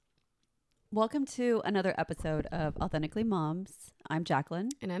Welcome to another episode of Authentically Moms. I'm Jacqueline.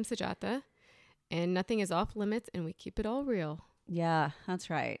 And I'm Sajata. And nothing is off limits and we keep it all real. Yeah, that's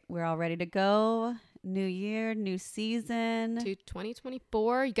right. We're all ready to go. New year, new season. To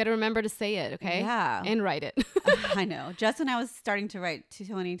 2024. You got to remember to say it, okay? Yeah. And write it. I know. Just when I was starting to write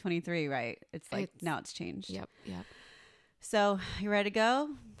 2023, right? It's like now it's changed. Yep. So, you ready to go?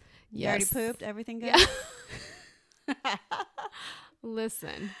 You already Yes. pooped? Everything good? Yeah.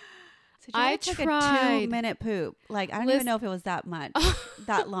 Listen. So I took tried. a 2-minute poop. Like, I don't even know if it was that much,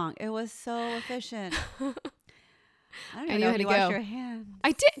 that long. It was so efficient. I don't even And you know had if to you washed go. your hands.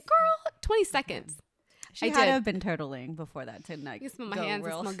 I did, girl. 20 seconds. She I had to did. have been turtling before that to like You smell my go hands. They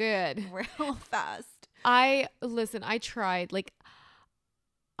real, smell good. real fast. I tried. Like,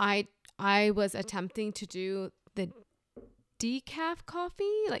 I was attempting to do the decaf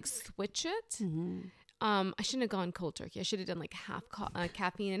coffee, like switch it. Mm-hmm. I shouldn't have gone cold turkey. I should have done like half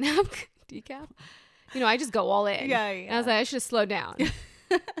caffeine and half decaf. You know, I just go all in. Yeah. And I was like, I should have slowed down.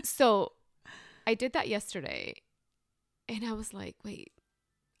 So I did that yesterday. And I was like, wait,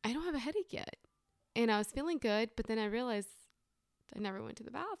 I don't have a headache yet. And I was feeling good. But then I realized I never went to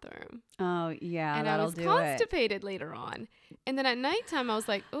the bathroom. Oh, yeah. And that'll I was do constipated later on. And then at nighttime, I was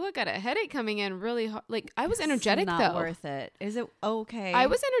like, oh, I got a headache coming in really hard. Like, I was energetic, it's though. not worth it. Is it okay? I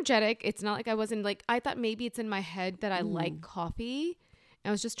was energetic. It's not like I wasn't like, I thought maybe it's in my head that I like coffee.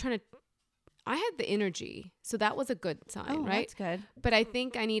 I was just trying to, I had the energy. So that was a good sign, right? That's good. But I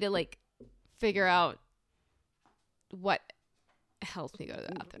think I need to like figure out what helps me go to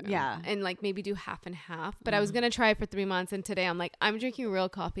the bathroom. Yeah. And like maybe do half and half. But I was going to try it for 3 months. And today I'm like, I'm drinking real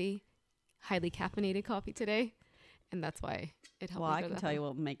coffee, highly caffeinated coffee today. And that's why it helped Well, me I go to can the tell you bathroom.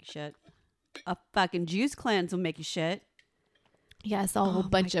 what will make you shit. A fucking juice cleanse will make you shit. Yeah, I saw a whole Oh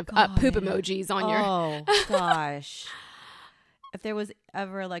bunch my of poop God. emojis on your. Oh, gosh. If there was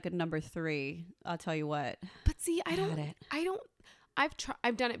ever like a number 3, I'll tell you what. But see, Had it.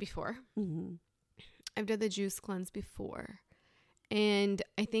 I've done it before. Mm-hmm. I've done the juice cleanse before. And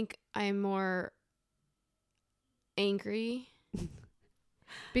I think I'm more angry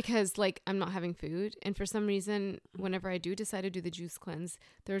because like I'm not having food. And for some reason, whenever I do decide to do the juice cleanse,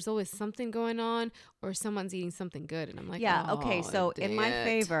 there's always something going on or someone's eating something good. And I'm like, Yeah. oh, Okay. So in my dang it.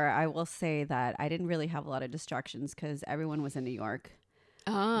 favor, I will say that I didn't really have a lot of distractions because everyone was in New York.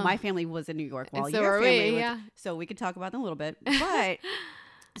 Oh. My family was in New York while And so your are family we, was. yeah. So we could talk about them a little bit. But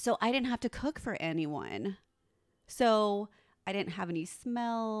so I didn't have to cook for anyone. So I didn't have any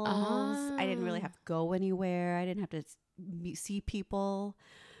smells. I didn't really have to go anywhere. I didn't have to see people.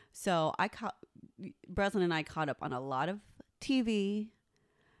 So Breslin and I caught up on a lot of TV.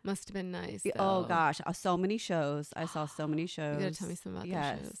 Must have been nice. Oh though. gosh, so many shows. I saw so many shows. You gotta tell me some about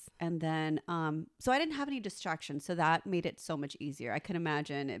Yes. those shows. And then, so I didn't have any distractions. So that made it so much easier. I could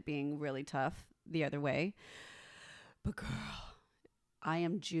imagine it being really tough the other way. But girl, I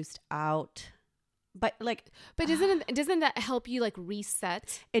am juiced out. But like, But doesn't that help you like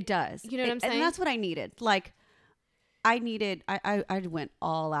reset? it does. You know what I'm saying? And that's what I needed. Like, I went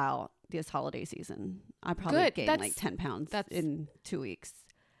all out this holiday season. I probably Good. gained like 10 pounds in 2 weeks.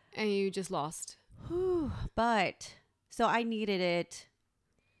 And you just lost. Whew. But so I needed it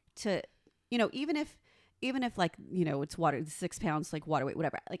to, even if like, it's 6 pounds, like water weight,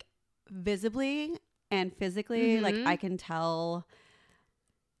 whatever, like visibly and physically, like I can tell,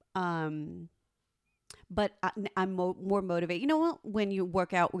 but I'm more motivated. You know what? When you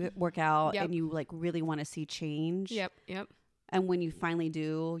work out Yep. and you like really want to see change. Yep. And when you finally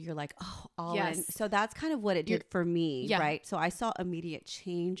do, you're like, oh, all in. Yes. So that's kind of what it did for me, Yeah. right? So I saw immediate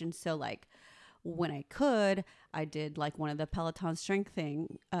change. And so like when I could, I did like one of the Peloton strength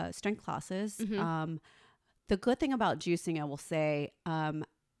classes. Mm-hmm. The good thing about juicing, I will say,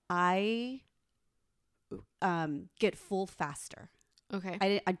 I get full faster.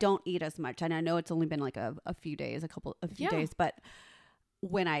 Okay. I don't eat as much. And I know it's only been like a few days, a few days, but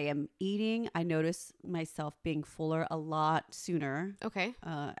when I am eating, I notice myself being fuller a lot sooner. Okay.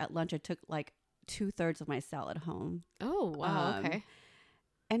 At lunch, I took like 2/3 of my salad home. Oh, wow. Okay.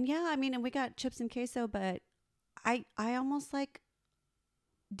 And yeah, I mean, and we got chips and queso, but I almost like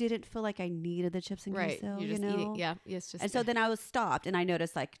didn't feel like I needed the chips and Right. queso, You're just eating. Yeah. It's just. And so then I was stopped, and I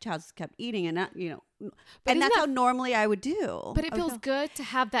noticed like Chaz kept eating, and that, But and that's isn't how normally I would do. But it feels good to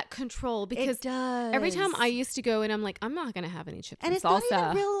have that control because it does. every time I used to go and I'm like, I'm not going to have any chips and and it's salsa. not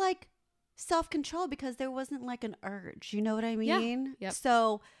even real like self-control because there wasn't like an urge. You know what I mean? Yep.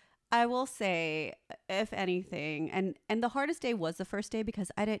 So I will say, if anything, and the hardest day was the first day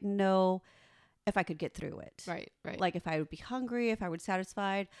because I didn't know if I could get through it. Right. Like if I would be hungry, if I would be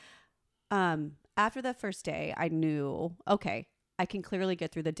satisfied. After the first day, I knew, okay, I can clearly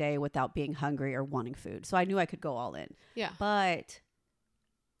get through the day without being hungry or wanting food. So I knew I could go all in. Yeah. But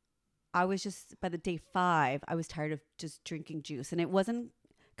I was just, by the day 5, I was tired of just drinking juice. And it wasn't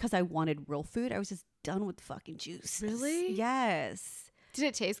because I wanted real food. I was just done with fucking juice. Really? Yes. Did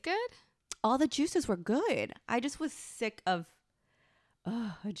it taste good? All the juices were good. I just was sick of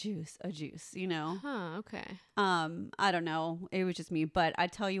a juice, you know? Huh, okay. I don't know. It was just me. But I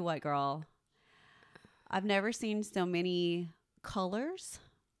tell you what, girl, I've never seen so many colors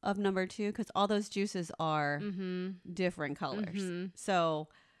of number 2 because all those juices are different colors. So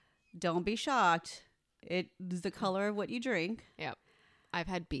don't be shocked. It is the color of what you drink. Yep. I've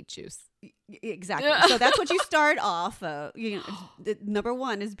had beet juice. Exactly. So that's what you start off. Number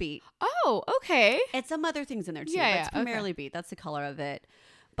 1 is beet. Oh, okay. And some other things in there too. Yeah, But it's primarily beet. That's the color of it.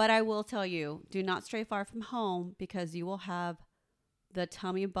 But I will tell you, do not stray far from home because you will have the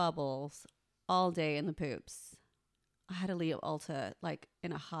tummy bubbles all day in the poops. I had to leave Ulta like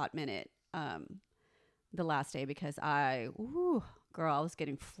in a hot minute the last day because I was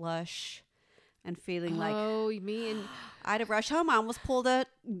getting flush and feeling like, oh, you mean I had to rush home. I almost pulled a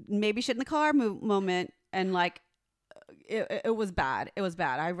maybe shit in the car moment, and like it was bad. It was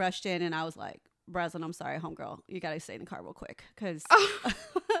bad. I rushed in and I was like, Breslin, I'm sorry, homegirl, you gotta stay in the car real quick because.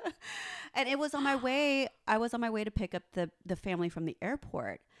 And it was on my way. I was on my way to pick up the family from the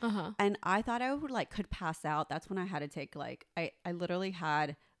airport, and I thought I would could pass out. That's when I had to take I literally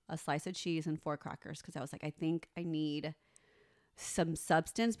had a slice of cheese and 4 crackers because I was like, I think I need some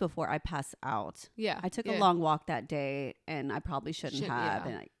substance before I pass out. Yeah. I took a long walk that day and I probably shouldn't have.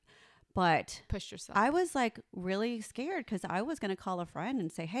 Yeah. But push yourself. I was like really scared because I was going to call a friend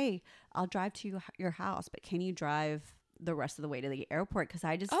and say, hey, I'll drive to your house, but can you drive the rest of the way to the airport? Because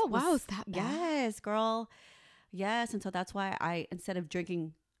I just wow, is that bad? Yes, girl. Yes. And so that's why I, instead of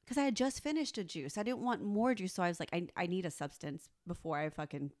drinking, because I had just finished a juice, I didn't want more juice. So I was like, I need a substance before I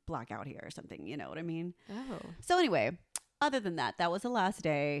fucking black out here or something. You know what I mean? Oh. So anyway, other than that, that was the last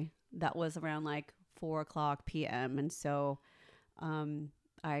day. That was around 4:00 p.m. And so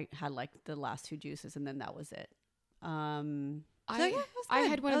I had the last 2 juices and then that was it. I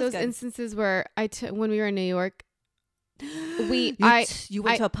had one of those instances where when we were in New York, you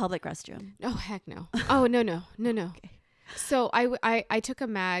went to a public restroom. Oh, heck no. Oh, no. Okay. So I took a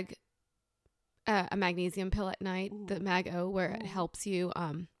magnesium pill at night, the Mag-O, where it helps you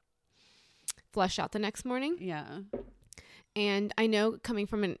flush out the next morning. Yeah. And I know coming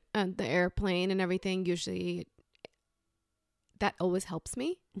from the airplane and everything, usually that always helps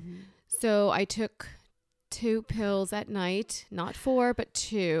me. Mm-hmm. So I took 2 pills at night, not 4, but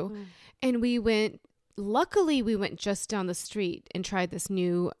 2. Mm. And luckily we went just down the street and tried this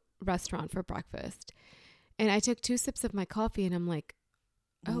new restaurant for breakfast. And I took 2 sips of my coffee and I'm like,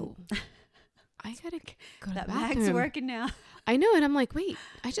 oh, I gotta go to the bathroom. Mag's working now. I know. And I'm like, wait,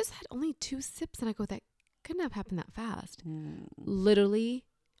 I just had only 2 sips. And I go, that couldn't have happened that fast. Literally,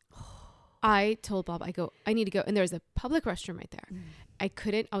 I told Bob, I go, I need to go. And there's a public restroom right there. I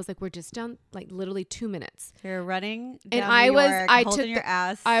couldn't. I was like, we're just down literally 2 minutes. You're running down and I New was, York, I holding took your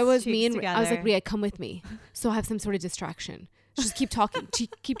ass. I was me and together. I was like, Rhea, come with me. So I have some sort of distraction. Just keep talking,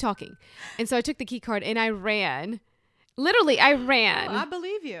 keep talking. And so I took the key card and I ran. Literally, I ran. Oh, I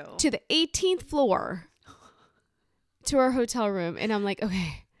believe you. To the 18th floor to our hotel room. And I'm like,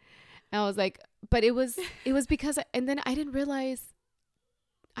 okay. And I was like, but it was because, and then I didn't realize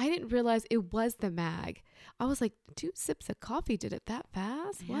it was the Mag. I was like, 2 sips of coffee did it that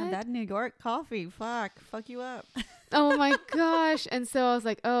fast? Yeah, what? That New York coffee, fuck you up. Oh my gosh. And so I was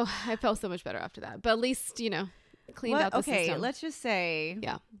like, oh, I felt so much better after that. But at least, cleaned out the system. Okay, let's just say,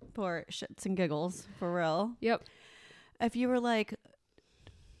 for shits and giggles, for real. Yep. If you were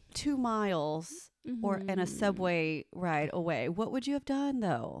 2 miles or in a subway ride away, what would you have done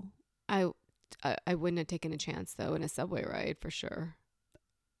though? I wouldn't have taken a chance though in a subway ride for sure.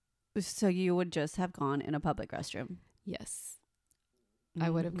 So you would just have gone in a public restroom? Yes. I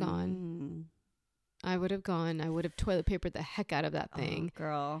would have gone. I would have toilet papered the heck out of that thing. Oh,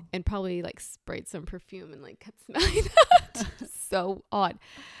 girl. And probably sprayed some perfume and kept smelling that. So odd.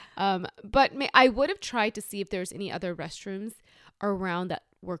 But I would have tried to see if there's any other restrooms around that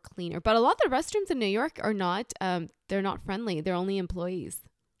were cleaner. But a lot of the restrooms in New York are not, they're not friendly. They're only employees.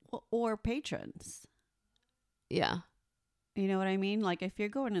 Or patrons. Yeah. You know what I mean? If you're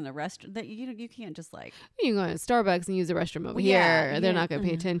going in the restaurant, that you can't just you can go to Starbucks and use the restroom over here. They're not going to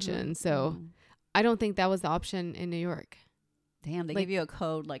pay attention. So I don't think that was the option in New York. Damn, they give you a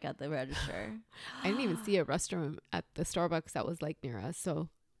code at the register. I didn't even see a restroom at the Starbucks that was near us. So,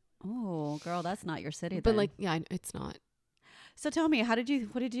 oh, girl, that's not your city. But then. It's not. So tell me, what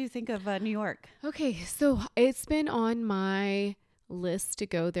did you think of New York? Okay, so it's been on my list to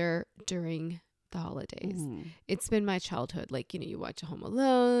go there during the holidays. It's been my childhood. Like, you watch Home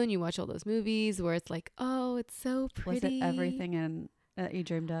Alone, you watch all those movies where it's like, oh, it's so pretty. Was it everything that you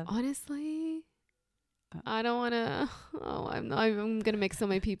dreamed of? Honestly, I don't want to. Oh, I'm gonna make so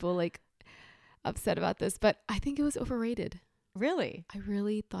many people like upset about this, but I think it was overrated. Really? I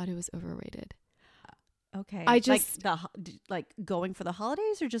really thought it was overrated. Okay. I just like going for the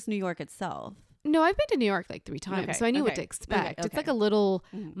holidays or just New York itself? No, I've been to New York like 3 times, Okay, so I knew what okay, to expect. okay, It's like okay. a little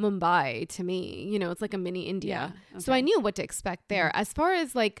Mumbai to me. It's like a mini India. Yeah, So I knew what to expect there. As far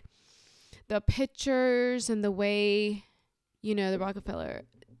as like the pictures and the way, the Rockefeller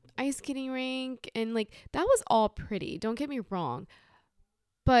ice skating rink and like that was all pretty. Don't get me wrong.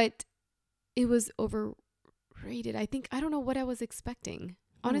 But it was overrated. I don't know what I was expecting.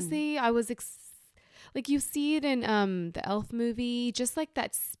 Honestly, I was like you see it in the Elf movie, just like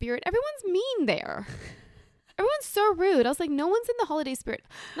that spirit. Everyone's mean there. Everyone's so rude. I was like, no one's in the holiday spirit.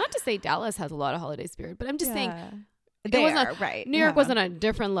 Not to say Dallas has a lot of holiday spirit, but I'm just saying right. New York was on a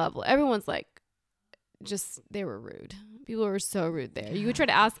different level. Everyone's like, they were rude. People were so rude there. You would try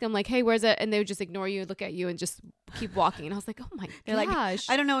to ask them like, hey, where's it? And they would just ignore you, look at you and just keep walking. And I was like, oh my They're gosh.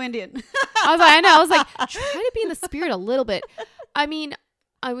 like, I don't know Indian. I was like, I know. I was like, try to be in the spirit a little bit. I mean,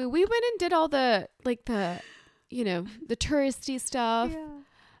 we went and did all the the touristy stuff.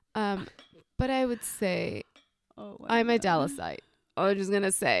 Yeah. But I would say I'm a Dallasite. I'm just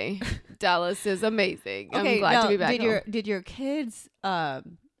gonna say Dallas is amazing. Okay, I'm glad to be back. Did your kids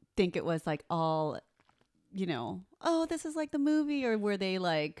think it was like all, oh, this is like the movie, or were they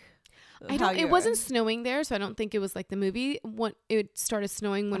like? It wasn't snowing there, so I don't think it was like the movie. It started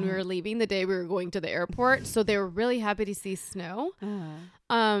snowing when we were leaving the day we were going to the airport, so they were really happy to see snow.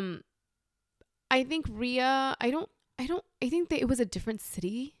 I think Rhea, I think that it was a different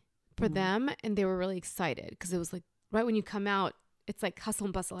city for them, and they were really excited because it was like right when you come out, it's like hustle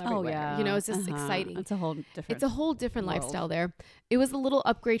and bustle everywhere. Oh, yeah. It's just exciting. It's a whole different world. Lifestyle there. It was a little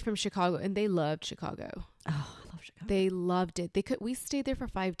upgrade from Chicago, and they loved Chicago. Oh, I love Chicago. They loved it. We stayed there for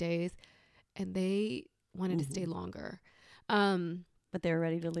 5 days, and they wanted to stay longer. But they were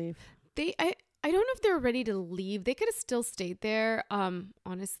ready to leave. I don't know if they were ready to leave. They could have still stayed there.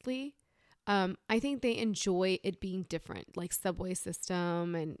 Honestly, I think they enjoy it being different, like subway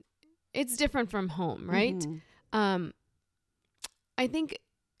system, and it's different from home, right? I think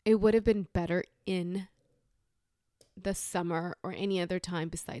it would have been better in the summer or any other time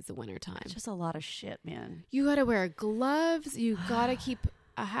besides the winter time. It's just a lot of shit, man. You got to wear gloves. You got to keep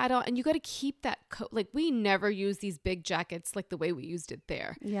a hat on, and you got to keep that coat. Like, we never use these big jackets like the way we used it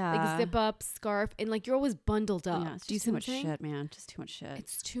there. Yeah. Like zip up, scarf, and like you're always bundled up. Yeah, it's just too much shit, man. Just too much shit.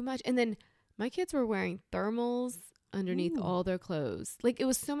 It's too much. And then my kids were wearing thermals underneath all their clothes. Like, it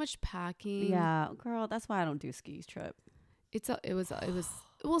was so much packing. Yeah, girl, that's why I don't do skis trip.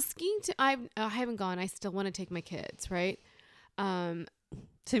 Well, skiing I haven't gone. I still want to take my kids, right? To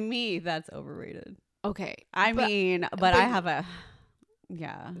me, that's overrated. Okay. But I have a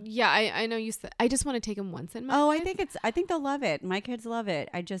yeah. Yeah, I know you said I just want to take them once in my life. I think they'll love it. My kids love it.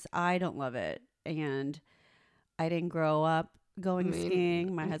 I don't love it. And I didn't grow up going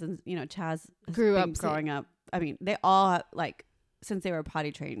skiing. My husband's, Chaz grew up growing up. I mean, they all like since they were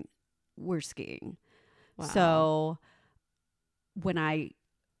potty trained, were skiing. Wow. So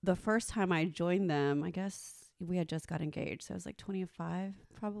the first time I joined them, I guess we had just got engaged. So I was like 25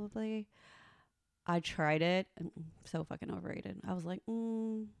 probably. I tried it and so fucking overrated. I was like,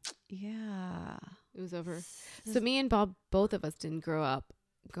 yeah. It was over. So me and Bob, both of us didn't grow up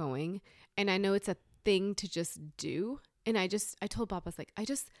going. And I know it's a thing to just do. And I told Bob, I was like,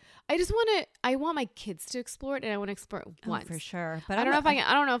 I want my kids to explore it, and I want to explore it once. For sure. But I don't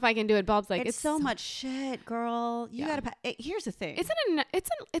know if I can do it. Bob's like, it's so much shit, girl. You gotta here's the thing. It's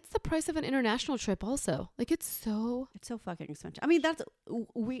the price of an international trip also. Like, it's so fucking expensive. I mean,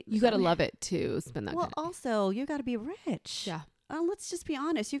 you gotta love it to spend that. Well, also you gotta be rich. Yeah. Let's just be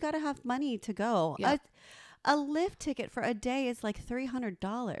honest. You gotta have money to go. Yeah. A lift ticket for a day is like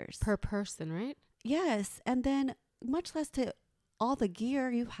 $300 per person, right? Yes, and then much less to all the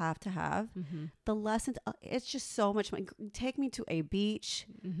gear you have to have, the lessons. It's just so much money. Take me to a beach,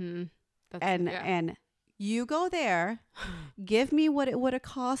 and you go there. Give me what it would have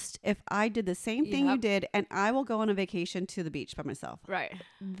cost if I did the same thing you did, and I will go on a vacation to the beach by myself. Right.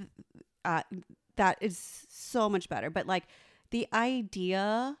 That is so much better. But like the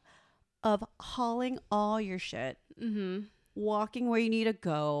idea of hauling all your shit, walking where you need to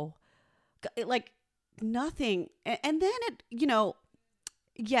go, like. Nothing. And then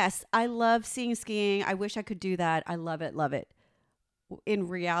yes, I love seeing skiing. I wish I could do that. I love it. in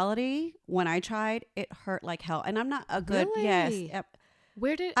reality, when I tried, it hurt like hell. And I'm not a good, Really? yes. Yep.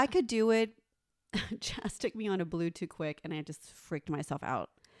 Where did I could do it. Just took me on a blue too quick and I just freaked myself out.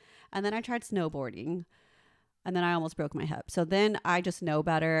 And then I tried snowboarding and then I almost broke my hip. So then I just know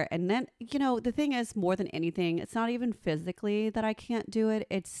better. And then, you know, the thing is, more than anything, it's not even physically that I can't do it.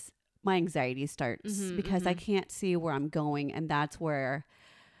 It's my anxiety starts because I can't see where I'm going. And that's where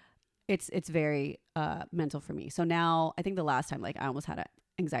it's very mental for me. So now I think the last time, like, I almost had an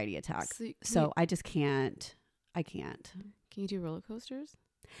anxiety attack. So I just can't. I can't. Can you do roller coasters?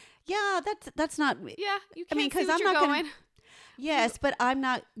 Yeah, that's not. Yeah, you can't. I mean, because I'm you're not going. gonna. Yes, but I'm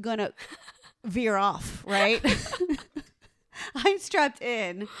not gonna veer off, right? I'm strapped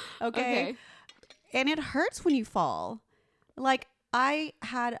in, okay? And it hurts when you fall. Like, I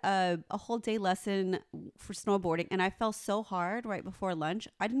had a whole day lesson for snowboarding and I fell so hard right before lunch.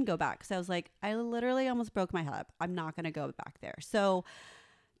 I didn't go back because I was like, I literally almost broke my hip. I'm not going to go back there. So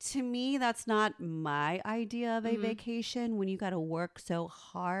to me, that's not my idea of a vacation. When you got to work so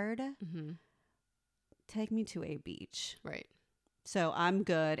hard, take me to a beach. Right. So I'm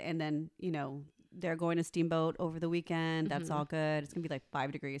good. And then, you know, they're going to Steamboat over the weekend. That's all good. It's going to be like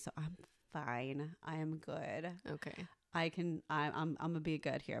 5 degrees. So I'm fine. I am good. Okay. I'm gonna be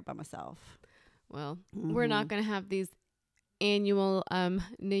good here by myself. Well, we're not gonna have these annual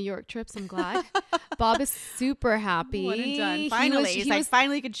New York trips. I'm glad. Bob is super happy. One and done. Finally, he's like,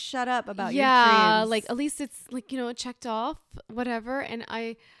 finally you could shut up about your yeah, dreams. like at least it's like, you know, checked off, whatever. And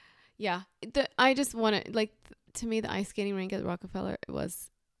I just want to, like, to me, the ice skating rink at Rockefeller, it was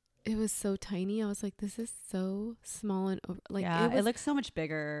so tiny. I was like, this is so small and like, yeah, it looks so much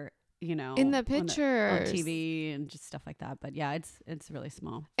bigger, you know, in the pictures on TV and just stuff like that. But yeah, it's really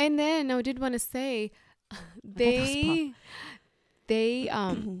small. And then I did want to say, they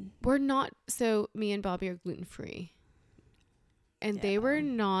were not, so me and Bobby are gluten free, and they were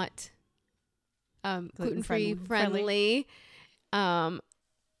not gluten free friendly.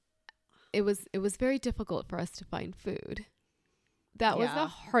 It was very difficult for us to find food. That was the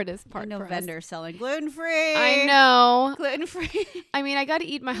hardest part. No for vendor us. selling gluten-free. I know. Gluten-free. I mean, I got to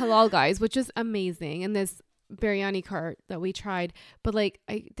eat my halal guys, which is amazing. And this biryani cart that we tried, but like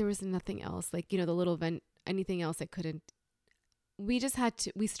there was nothing else. Like, you know, the little anything else I couldn't. We just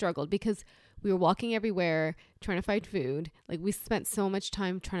we struggled because we were walking everywhere trying to find food. Like, we spent so much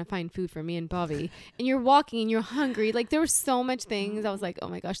time trying to find food for me and Bobby. And you're walking and you're hungry. Like, there were so much things. I was like, oh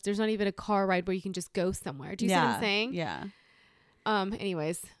my gosh, there's not even a car ride where you can just go somewhere. Do you see what I'm saying? Yeah.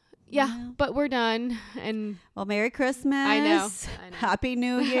 Anyways, yeah, but we're done. And well, Merry Christmas. I know. Happy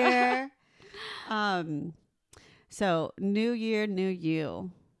New Year. So New Year, new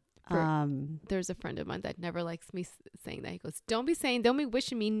you. There's a friend of mine that never likes me saying that. He goes, don't be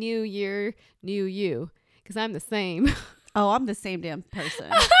wishing me New Year, new you, because I'm the same. Oh, I'm the same damn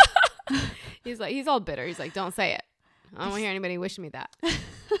person. He's like, he's all bitter. He's like, don't say it. I don't want to hear anybody wishing me that.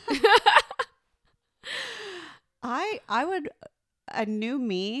 I would. A new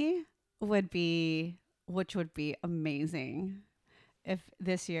me would be amazing if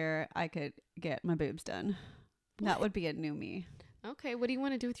this year I could get my boobs done. That would be a new me. Okay, what do you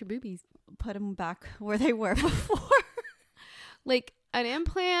want to do with your boobies? Put them back where they were before. Like an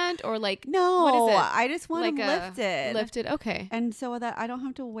implant or like no? What is it? I just want like them lifted. Lifted, okay. And so that I don't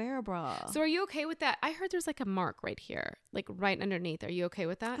have to wear a bra. So are you okay with that? I heard there's like a mark right here, like right underneath. Are you okay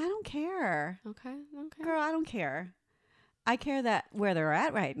with that? I don't care. Okay. Girl, I don't care. I care that where they're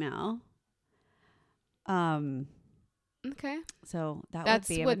at right now. Okay. So that's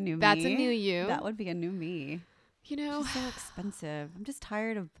would be a new me. That's a new you. That would be a new me. You know, it's so expensive. I'm just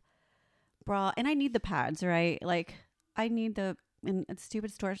tired of bra, and I need the pads, right? Like I need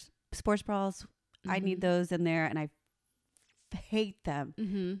stupid sports bras. I need those in there, and I hate them,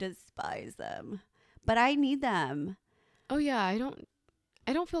 despise them, but I need them. Oh yeah, I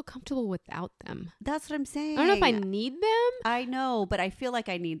don't feel comfortable without them. That's what I'm saying. I don't know if I need them. I know, but I feel like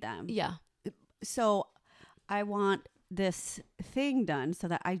I need them. Yeah. So I want this thing done so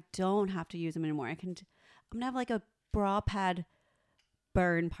that I don't have to use them anymore. I'm going to have like a bra pad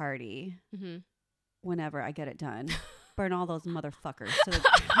burn party whenever I get it done. Burn all those motherfuckers to the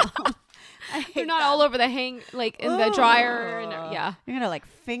ground. They're not all over the in the dryer. And yeah. You're going to like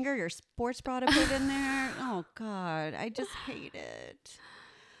finger your sports bra to put in there. Oh God. I just hate it.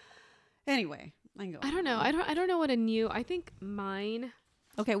 Anyway, I don't know. I don't know what I think mine.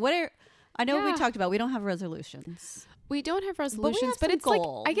 Okay. I know we talked about, we don't have resolutions. We don't have resolutions, but it's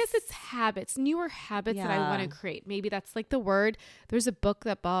goals. Like, I guess it's habits, newer habits that I want to create. Maybe that's like the word. There's a book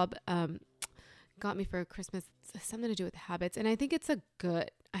that Bob got me for Christmas, something to do with habits. And I think it's I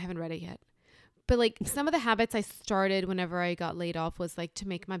haven't read it yet, But like some of the habits I started whenever I got laid off was like to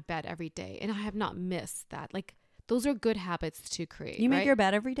make my bed every day. And I have not missed that. Like those are good habits to create. You make right? your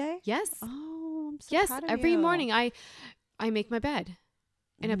bed every day? Yes. Oh, I'm so Yes. proud of Every you. morning I make my bed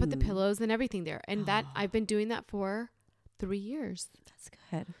and I put the pillows and everything there. And that I've been doing that for 3 years. That's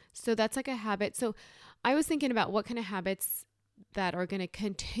good. So that's like a habit. So I was thinking about what kind of habits that are going to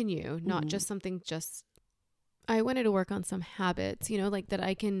continue, not just something just, I wanted to work on some habits, you know, like that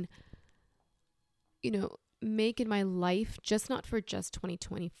I can, you know, make in my life, just not for just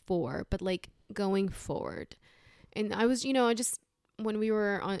 2024, but like going forward. And I was, you know, when we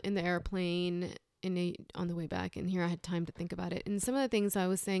were in the airplane on the way back and here, I had time to think about it. And some of the things I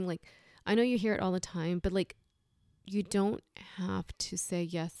was saying, like, I know you hear it all the time, but like, you don't have to say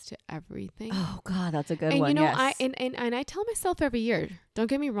yes to everything. Oh God, that's a good and one. You know, yes. and I tell myself every year, don't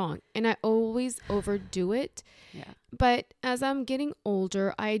get me wrong, and I always overdo it. Yeah. But as I'm getting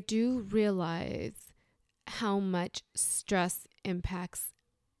older, I do realize how much stress impacts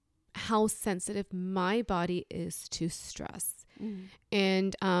how sensitive my body is to stress.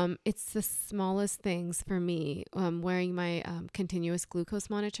 And it's the smallest things for me. Wearing my continuous glucose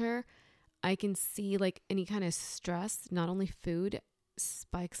monitor, I can see like any kind of stress, not only food,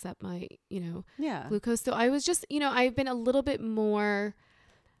 spikes up my, you know, glucose. So I was just, you know, I've been a little bit more,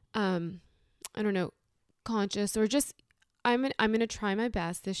 I don't know, conscious, or just, I'm going to try my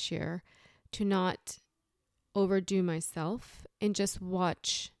best this year to not overdo myself and just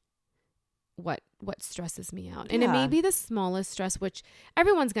watch what stresses me out. And it may be the smallest stress, which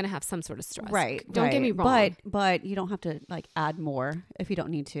everyone's going to have some sort of stress. Right. Don't get me wrong. But you don't have to like add more if you don't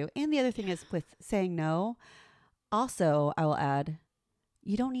need to. And the other thing is with saying no, also I will add,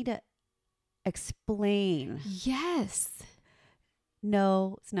 you don't need to explain. Yes.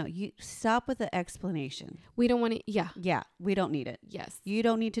 No, you stop with the explanation. We don't want to. Yeah. Yeah. We don't need it. Yes. You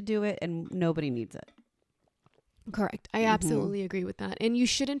don't need to do it and nobody needs it. Correct. I absolutely agree with that. And you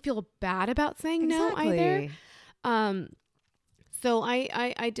shouldn't feel bad about saying no either. So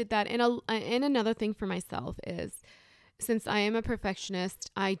I did that. And another thing for myself is, since I am a perfectionist,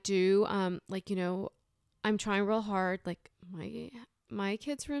 I do, like, you know, I'm trying real hard. Like my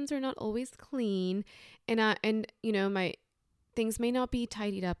kids' rooms are not always clean, and you know, my things may not be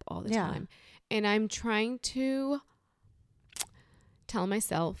tidied up all the time. And I'm trying to tell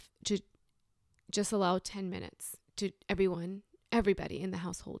myself to just allow 10 minutes to everybody in the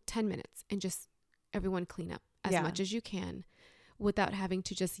household, 10 minutes, and just everyone clean up as much as you can without having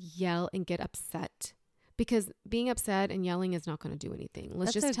to just yell and get upset, because being upset and yelling is not going to do anything.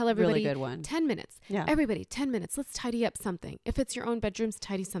 Let's just tell everybody, really good one. 10 minutes. Yeah. Everybody, 10 minutes. Let's tidy up something. If it's your own bedrooms,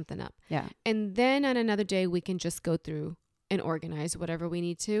 tidy something up. Yeah. And then on another day, we can just go through and organize whatever we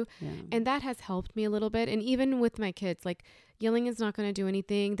need to. Yeah. And that has helped me a little bit. And even with my kids, like, yelling is not going to do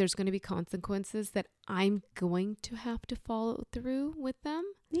anything. There's going to be consequences that I'm going to have to follow through with them.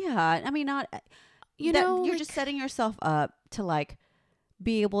 Yeah. I mean, you're like, just setting yourself up to like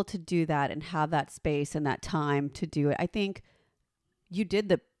be able to do that and have that space and that time to do it. I think you did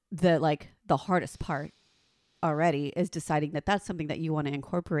the hardest part already, is deciding that that's something that you want to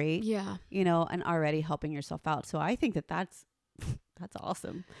incorporate. Yeah. You know, and already helping yourself out. So I think that that's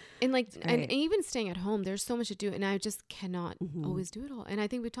awesome. And like, and even staying at home, there's so much to do, and I just cannot always do it all. And I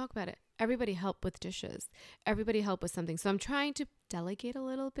think we talk about it. Everybody help with dishes. Everybody help with something. So I'm trying to delegate a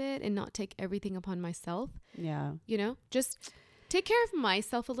little bit and not take everything upon myself. Yeah. You know, just take care of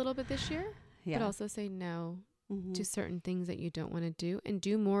myself a little bit this year, but also say no to certain things that you don't want to do, and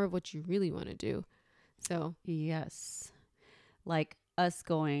do more of what you really want to do. So yes, like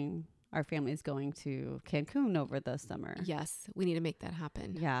our family's going to Cancun over the summer. Yes, we need to make that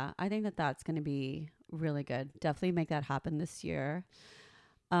happen. Yeah, I think that that's going to be really good. Definitely make that happen this year.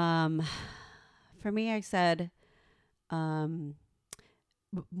 For me, I said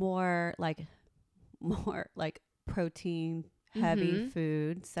more like protein heavy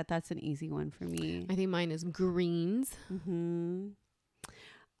foods. That's an easy one for me. I think mine is greens.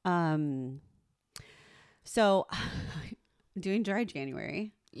 So doing dry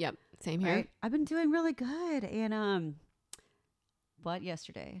January. Yep. Same here. Right? I've been doing really good. And,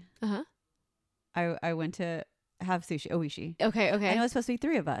 yesterday, I went to have sushi, oishi. Okay. And it was supposed to be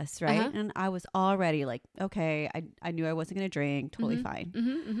 3 of us. Right. And I was already like, okay, I knew I wasn't going to drink. Totally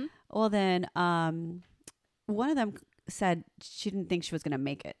fine. Well, then, one of them said she didn't think she was going to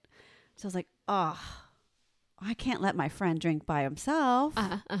make it. So I was like, oh, I can't let my friend drink by himself.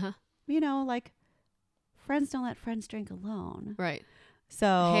 You know, like, friends don't let friends drink alone. Right. So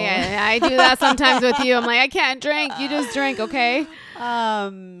hey, I do that sometimes with you. I'm like, I can't drink. You just drink, okay?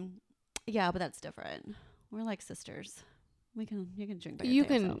 Yeah, but that's different. We're like sisters. You can drink by You your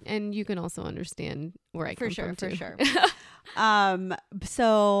damn can, self. and you can also understand where I come from too. For sure.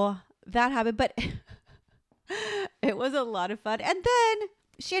 So that happened, but it was a lot of fun. And then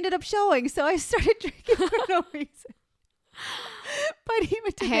she ended up showing, so I started drinking for no reason. But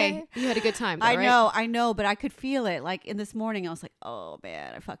even today, Hey, you had a good time though, right? I know, but I could feel it. Like in this morning, I was like, oh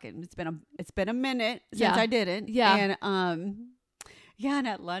man, it's been a minute since I didn't. Yeah. And and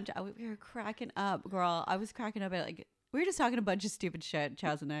at lunch, we were cracking up, girl. I was cracking up at like, we were just talking a bunch of stupid shit,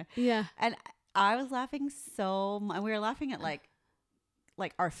 Chaz and I. Yeah. And I was laughing so much. We were laughing at like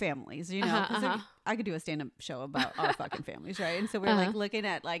our families, you know, because I could do a stand-up show about our fucking families, right? And so we're like looking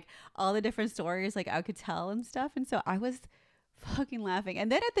at like all the different stories like I could tell and stuff. And so I was fucking laughing.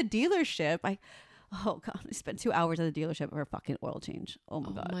 And then at the dealership, I spent 2 hours at the dealership for a fucking oil change. Oh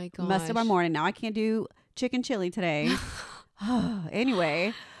my god. Messed up my morning. Now I can't do chicken chili today.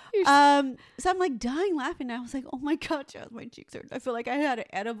 Anyway. So I'm like dying laughing. I was like, oh my god, Chaz, my cheeks hurt. I feel like I had an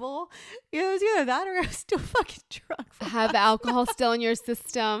edible. It was either that or I was still fucking drunk. Have alcohol still in your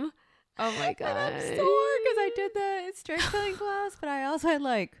system. Oh my god. And I'm sore because I did the strength training class, but I also had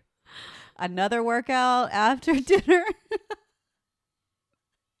like another workout after dinner.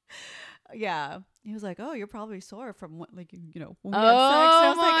 Yeah. He was like, oh, you're probably sore from what, like, you know, when we had sex. And I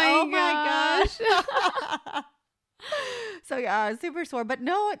was like, oh my gosh. So yeah, super sore, but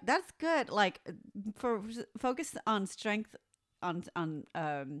no, that's good. Like for focus on strength, on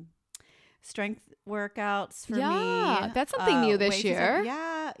strength workouts for me. Yeah, that's something new this year.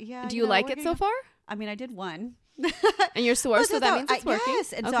 Yeah. Do you like it so far? I mean, I did one. And you're sore, so that means it's working.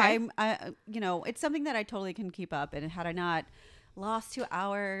 Yes, and so I it's something that I totally can keep up. And had I not lost 2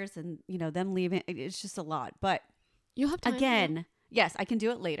 hours and them leaving, it's just a lot. But you'll have time again. Yes, I can do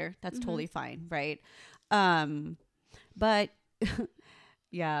it later. That's totally fine, right? But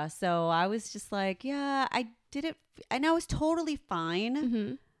yeah, so I was just like, yeah, I did it, and I was totally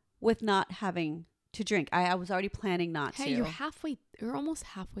fine with not having to drink. I was already planning not to. Hey, you're almost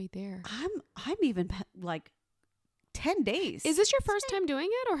halfway there. I'm even like 10 days. Is this your first time doing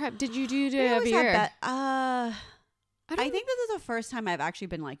it, or did you do it every year? I think this is the first time I've actually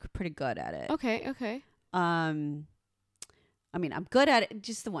been like pretty good at it. Okay. I mean, I'm good at it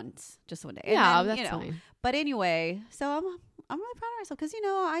just the one day. Yeah, and then, that's fine. But anyway, so I'm really proud of myself because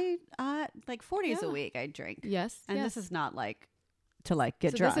I like 4 days a week I drink. Yes, and this is not like to like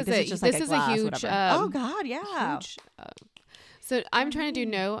get drunk. This is just like a glass, huge. Oh God, yeah. Huge, so I'm trying to do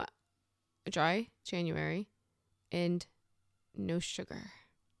no dry January and no sugar,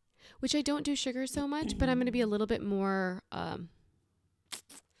 which I don't do sugar so much, but I'm going to be a little bit more.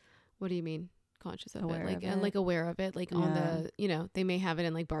 What do you mean? Conscious of aware it, like, and like aware of it, like on the, they may have it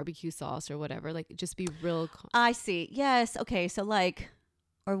in like barbecue sauce or whatever, like just be real. I see. Yes. Okay. So like,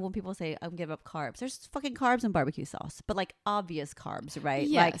 or when people say I'm give up carbs, there's fucking carbs in barbecue sauce, but like obvious carbs, right?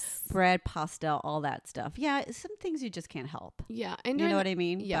 Yes. Like bread, pasta, all that stuff. Yeah. Some things you just can't help. Yeah. And you know what I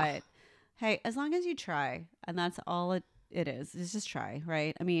mean? Yeah. But hey, as long as you try, and that's all it is just try,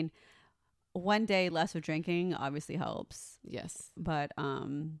 right? I mean, one day less of drinking obviously helps. Yes. But,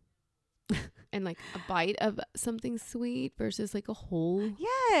 and like a bite of something sweet versus like a whole.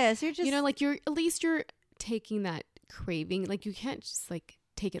 Yes, you're just like at least you're taking that craving. Like you can't just like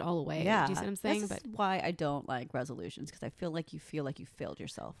take it all away. Yeah, do you see what I'm saying? That's why I don't like resolutions, because I feel like you failed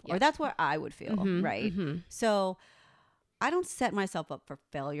yourself, or that's what I would feel, right? So I don't set myself up for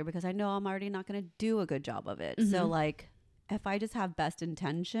failure because I know I'm already not going to do a good job of it. So like, if I just have best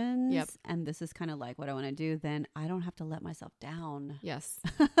intentions and this is kind of like what I want to do, then I don't have to let myself down. Yes.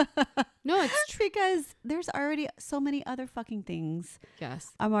 No, it's true. Because there's already so many other fucking things.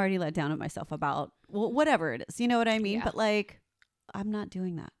 Yes. I'm already let down at myself about, well, whatever it is. You know what I mean? Yeah. But like, I'm not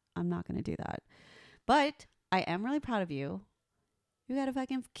doing that. I'm not going to do that. But I am really proud of you. You got a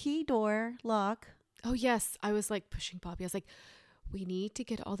fucking key door lock. Oh, yes. I was like pushing Poppy. I was like, we need to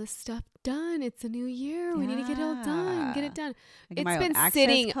get all this stuff done. It's a new year. We need to get it all done. Get it done. It's been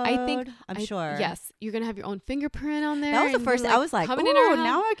sitting. Code, I'm sure. Yes. You're going to have your own fingerprint on there. That was the first. I was like, ooh,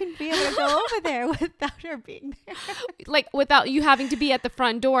 now I can be able to go over there without her being there. Like without you having to be at the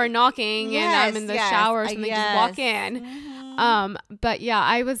front door knocking and I'm in the shower or something. Just walk in. But yeah,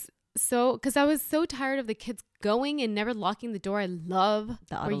 I was because I was so tired of the kids going and never locking the door. I love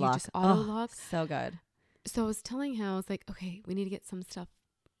the where you just auto lock. So good. So I was telling him, I was like, okay, we need to get some stuff.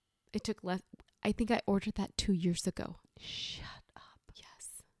 It took less. I think I ordered that 2 years ago. Shut up.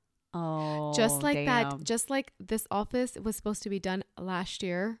 Yes. Oh, just like that. Just like this office was supposed to be done last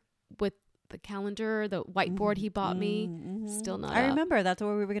year with the calendar, the whiteboard he bought me. Still not. I remember that's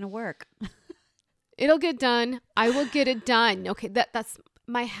where we were going to work. It'll get done. I will get it done. Okay. That's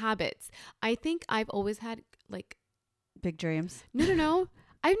my habits. I think I've always had like Big dreams. No.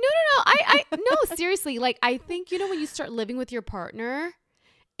 I no, seriously. Like, I think, when you start living with your partner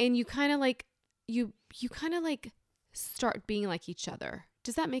and you kind of like, you kind of like start being like each other.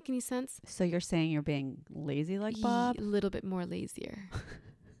 Does that make any sense? So you're saying you're being lazy like Bob? A little bit more lazier.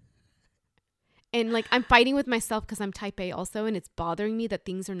 And like, I'm fighting with myself because I'm type A also. And it's bothering me that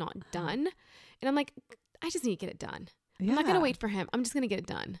things are not done. And I'm like, I just need to get it done. Yeah. I'm not going to wait for him. I'm just going to get it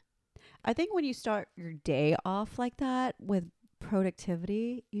done. I think when you start your day off like that with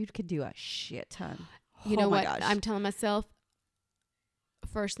productivity, you could do a shit ton. You know what? Gosh. I'm telling myself,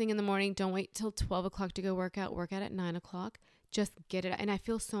 first thing in the morning, don't wait till 12 o'clock to go work out. Work out at 9 o'clock. Just get it. And I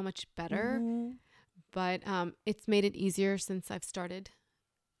feel so much better. Mm-hmm. But it's made it easier since I've started.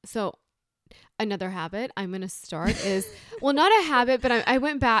 So another habit I'm going to start is, well, not a habit, but I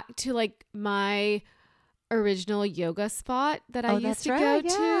went back to like my original yoga spot that I used to go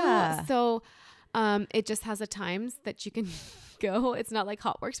to. So it just has a times that you can go. It's not like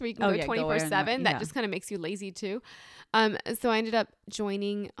Hotworks where you can go 24/7. That just kind of makes you lazy too. So I ended up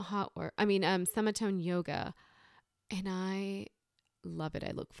joining Sematone Yoga, and I love it.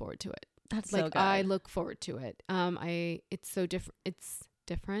 I look forward to it. That's like so good. I look forward to it. It's so different. It's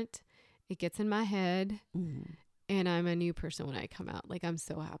different. It gets in my head, and I'm a new person when I come out. Like, I'm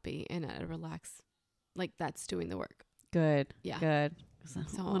so happy and I relax. Like, that's doing the work. Good. Yeah. Good.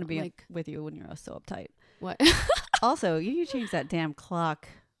 I want to be with you when you're so uptight. What? Also, you need to change that damn clock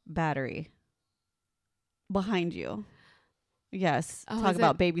battery behind you. Yes. Talk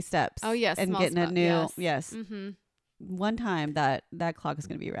about baby steps. Oh, yes. And getting a new. Yes. Mm-hmm. One time that clock is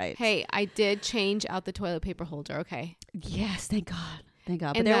going to be right. Hey, I did change out the toilet paper holder. Okay. Yes. Thank God. Thank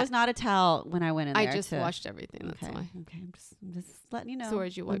God. But there was not a towel when I went in there. I just washed everything. That's why. Okay. I'm just letting you know. So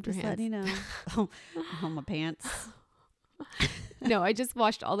where'd you wipe your hands? Just letting you know. On my pants. No, I just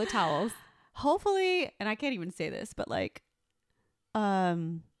washed all the towels. Hopefully, and I can't even say this, but like,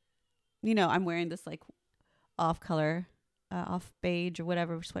 I'm wearing this like off beige or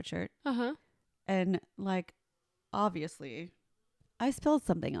whatever sweatshirt. Uh-huh. And like, obviously, I spilled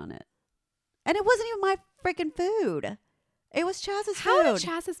something on it. And it wasn't even my freaking food. It was Chaz's food. How did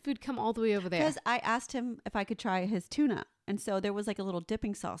Chaz's food come all the way over there? Because I asked him if I could try his tuna. And so there was like a little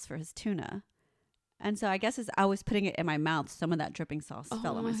dipping sauce for his tuna. And so I guess as I was putting it in my mouth, some of that dripping sauce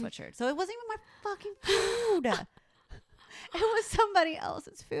fell on my sweatshirt. So it wasn't even my fucking food. It was somebody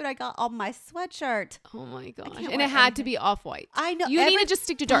else's food I got on my sweatshirt. Oh my gosh. And it had to be off-white. I know. You need to just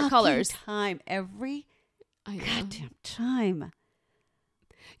stick to dark colors. Every goddamn time.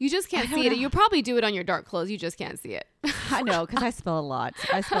 You just can't see it. You probably do it on your dark clothes. You just can't see it. I know, because I spill a lot.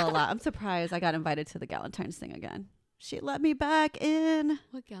 I'm surprised I got invited to the Galentine's thing again. She let me back in.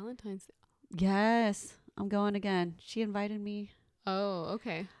 What Galentine's? Yes, I'm going again. She invited me. Oh,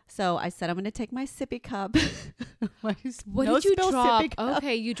 okay. So I said I'm going to take my sippy cup. What did you drop?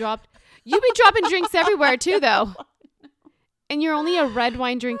 Okay, you've been dropping drinks everywhere too, though. And you're only a red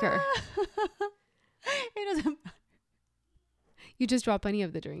wine drinker. It doesn't. You just drop any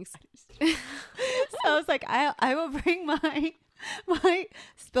of the drinks. So I was like, I will bring my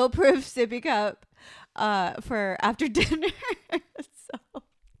spill-proof sippy cup for after dinner. So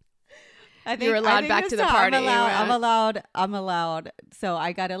I think you're allowed back to the party. I'm allowed. So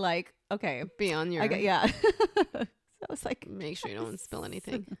I gotta like, okay, be on your. Yeah. So I was like, make sure you don't spill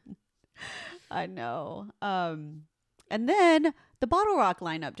anything. I know. And then the Bottle Rock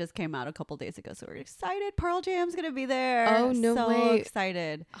lineup just came out a couple days ago, so we're excited. Pearl Jam's gonna be there. Oh no way! So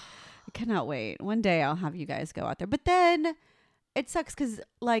excited! I cannot wait. One day I'll have you guys go out there. But then it sucks because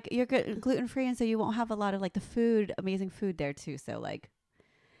like you're gluten free, and so you won't have a lot of like the amazing food there too. So like,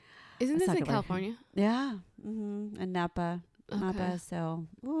 isn't this in California? Yeah, and Napa. So,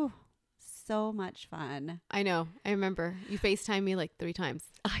 so much fun. I know. I remember you FaceTimed me like 3 times,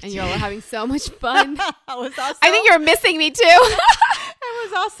 and y'all were having so much fun. I think you're missing me too. I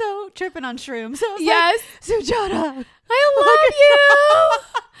was also tripping on shrooms. So yes, like, Sujata, I love you.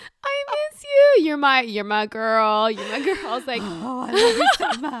 I miss you. You're my girl. You're my girl. I was like, oh, I love you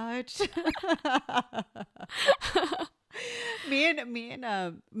so much.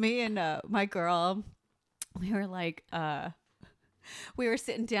 me and my girl, we were like, we were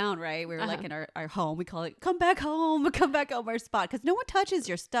sitting down, right? We were like in our home. We call it come back home, our spot. Because no one touches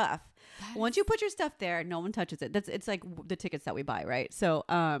your stuff. Once you put your stuff there, no one touches it. It's like the tickets that we buy, right? So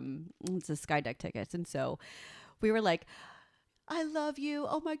it's the Sky Deck tickets. And so we were like, I love you.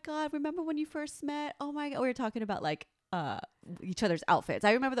 Oh my God. Remember when you first met? Oh my God. We were talking about like each other's outfits.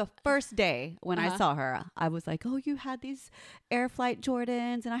 I remember the first day when I saw her, I was like, oh, you had these Air Flight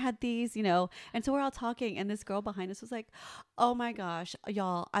Jordans and I had these, you know, and so we're all talking and this girl behind us was like, oh my gosh,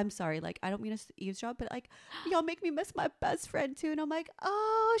 y'all, I'm sorry. Like, I don't mean to eavesdrop, but like, y'all make me miss my best friend too. And I'm like,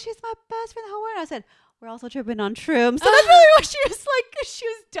 oh, she's my best friend. How are you? I said, we're also tripping on shrooms. So that's really what she was like. She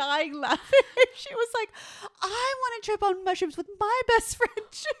was dying laughing. She was like, I want to trip on mushrooms with my best friend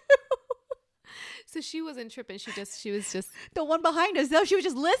too. So she wasn't tripping. She was just the one behind us. No, she was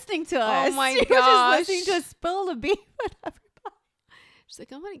just listening to us. Oh my gosh. She was just listening to us spill the beef with everybody. She's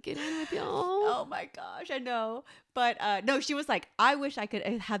like, I want to get in with y'all. Oh my gosh, I know. But no, she was like, I wish I could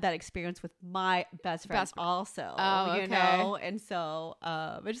have that experience with my best friend also. Oh, you know? And so,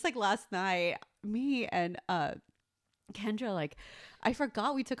 but just like last night, me and Kendra, like, I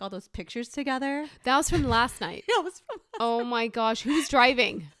forgot we took all those pictures together. That was from last night. That was from Oh my gosh, who's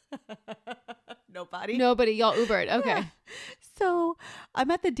driving? Nobody. Y'all Ubered. Okay. Yeah. So I'm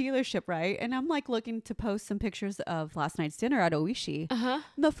at the dealership, right? And I'm like looking to post some pictures of last night's dinner at Oishi. And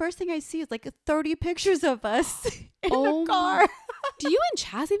the first thing I see is like 30 pictures of us in the car. Do you and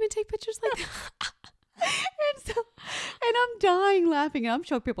Chaz even take pictures like that? and I'm dying laughing. And I'm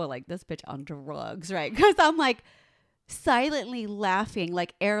sure people are like, this bitch on drugs, right? Because I'm like silently laughing,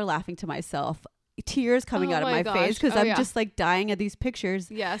 like air laughing to myself. Tears coming out of my face because I'm just like dying at these pictures.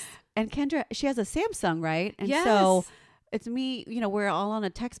 Yes. And Kendra, she has a Samsung, right? And yes. so it's me, you know, we're all on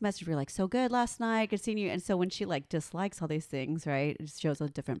a text message. We're like, so good last night. Good seeing you. And so when she like dislikes all these things, right? It shows a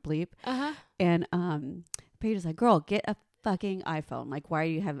different bleep. And Paige is like, girl, get a fucking iPhone. Like, why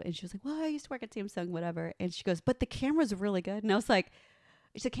do you have it? And she was like, well, I used to work at Samsung, whatever. And she goes, but the camera's really good. And I was like,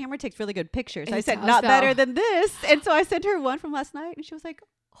 the camera takes really good pictures. I said, not better than this. And so I sent her one from last night and she was like,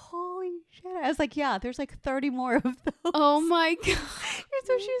 holy shit. I was like, yeah, there's like 30 more of those. Oh my God. And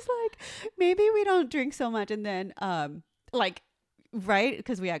so she's like, maybe we don't drink so much. And then, like, right?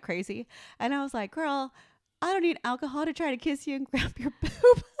 Because we got crazy. And I was like, girl, I don't need alcohol to try to kiss you and grab your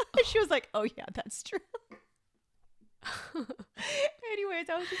boob. And she was like, oh yeah, that's true. Anyways,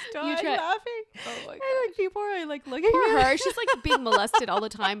 I was just dying laughing. Oh my God. And like people are like looking at her. She's like being molested all the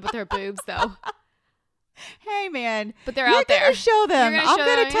time with her boobs though. Hey man, but they're out there. You're gonna show them. I'm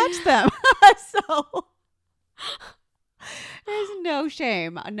gonna touch them. So there's no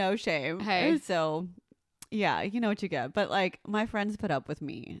shame. Hey. So yeah, you know what you get. But like my friends put up with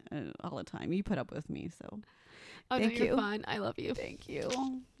me all the time. You put up with me, so thank you. You're fun. I love you. Thank you.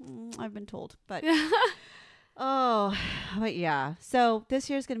 I've been told, but but yeah. So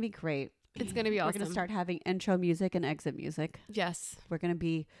this year's gonna be great. It's gonna be awesome. We're gonna start having intro music and exit music. Yes, we're gonna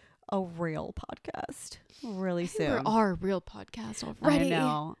be a real podcast really soon. We're our real podcast already. I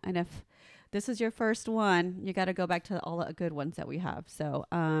know. And if this is your first one, you got to go back to all the good ones that we have. So,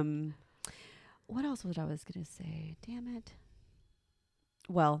 what else was I going to say? Damn it.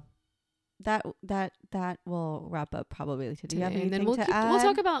 Well, that will wrap up probably today. Do you have anything to add?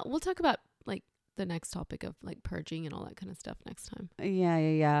 We'll talk about like the next topic of like purging and all that kind of stuff next time.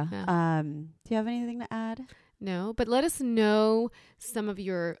 Yeah. Do you have anything to add? No, but let us know some of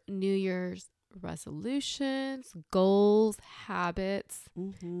your New Year's resolutions, goals, habits,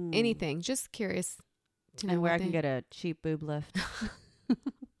 anything. Just curious to know where I can get a cheap boob lift.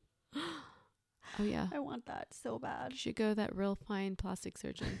 Oh yeah, I want that so bad. You should go to that real fine plastic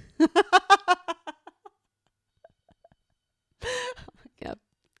surgeon. Yep.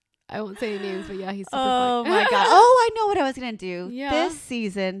 I won't say any names, but yeah, he's super fine. My God. Oh, I know what I was going to do. Yeah.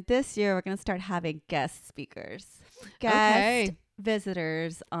 This year, we're going to start having guest speakers,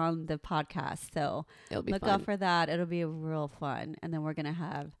 visitors on the podcast. So it'll be look out for that. It'll be real fun. And then we're going to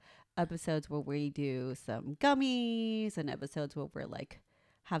have episodes where we do some gummies and episodes where we're like,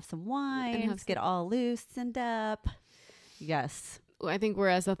 have some wine, get all loosened up. Yes. I think we're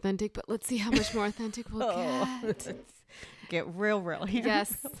as authentic, but let's see how much more authentic we'll get. Get real here.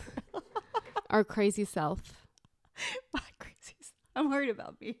 Yes. Our crazy self. My crazy self. I'm worried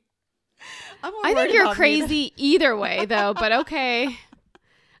about me. I think you're crazy either way, though, but okay.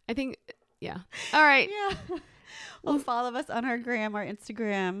 I think, yeah. All right. Yeah. Well, follow us on our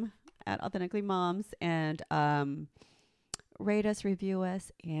Instagram at Authentically Moms, and rate us, review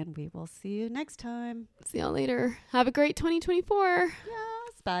us, and we will see you next time. See y'all later. Have a great 2024.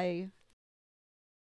 Yes. Bye.